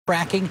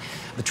tracking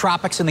the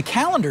tropics, and the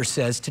calendar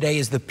says today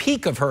is the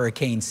peak of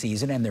hurricane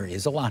season, and there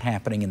is a lot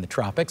happening in the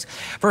tropics.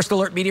 First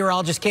Alert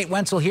meteorologist Kate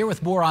Wenzel here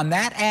with more on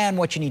that and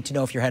what you need to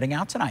know if you're heading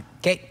out tonight.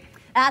 Kate.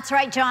 That's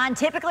right, John.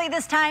 Typically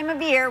this time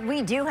of year,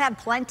 we do have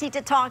plenty to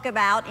talk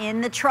about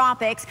in the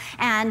tropics.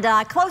 And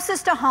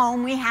closest to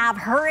home, we have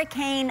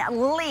Hurricane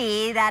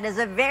Lee. That is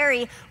a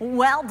very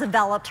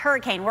well-developed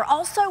hurricane. We're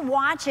also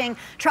watching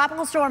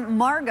Tropical Storm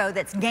Margot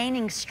that's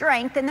gaining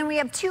strength. And then we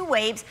have two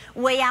waves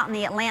way out in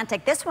the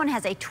Atlantic. This one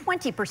has a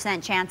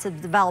 20% chance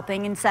of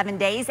developing in 7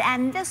 days,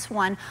 and this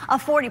one a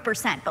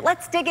 40%. But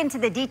let's dig into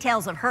the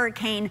details of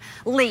Hurricane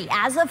Lee.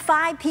 As of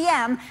 5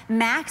 p.m.,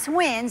 max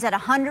winds at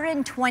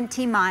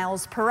 120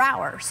 miles per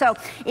hour. So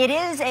it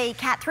is a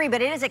Cat 3,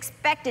 but it is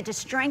expected to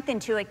strengthen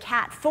to a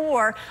Cat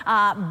 4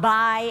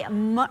 by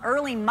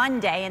early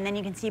Monday. And then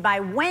you can see by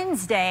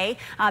Wednesday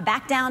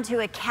back down to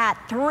a Cat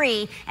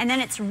 3. And then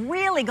it's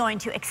really going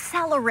to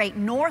accelerate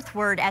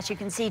northward. As you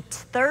can see,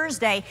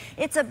 Thursday,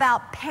 it's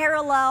about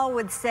parallel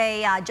with,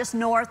 say, just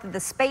north of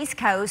the Space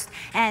Coast.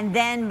 And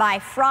then by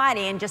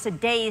Friday, in just a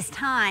day's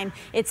time,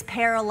 it's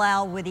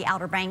parallel with the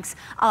Outer Banks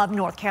of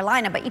North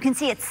Carolina. But you can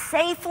see it's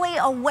safely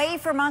away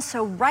from us.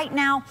 So right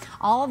now,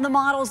 all of the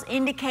models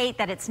indicate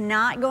that it's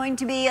not going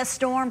to be a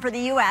storm for the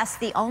U.S.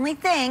 The only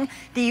thing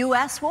the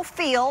U.S. will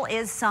feel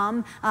is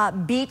some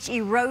beach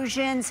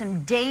erosion,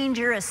 some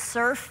dangerous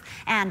surf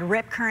and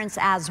rip currents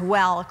as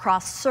well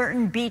across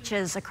certain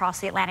beaches across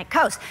the Atlantic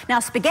coast.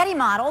 Now, spaghetti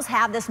models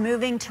have this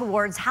moving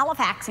towards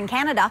Halifax in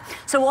Canada,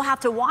 so we'll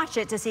have to watch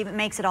it to see if it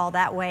makes it all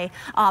that way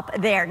up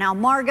there. Now,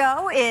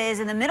 Margot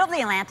is in the middle of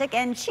the Atlantic,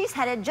 and she's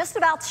headed just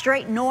about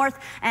straight north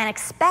and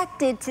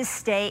expected to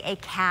stay a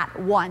Cat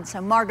 1.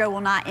 So Margot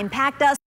will not impact us.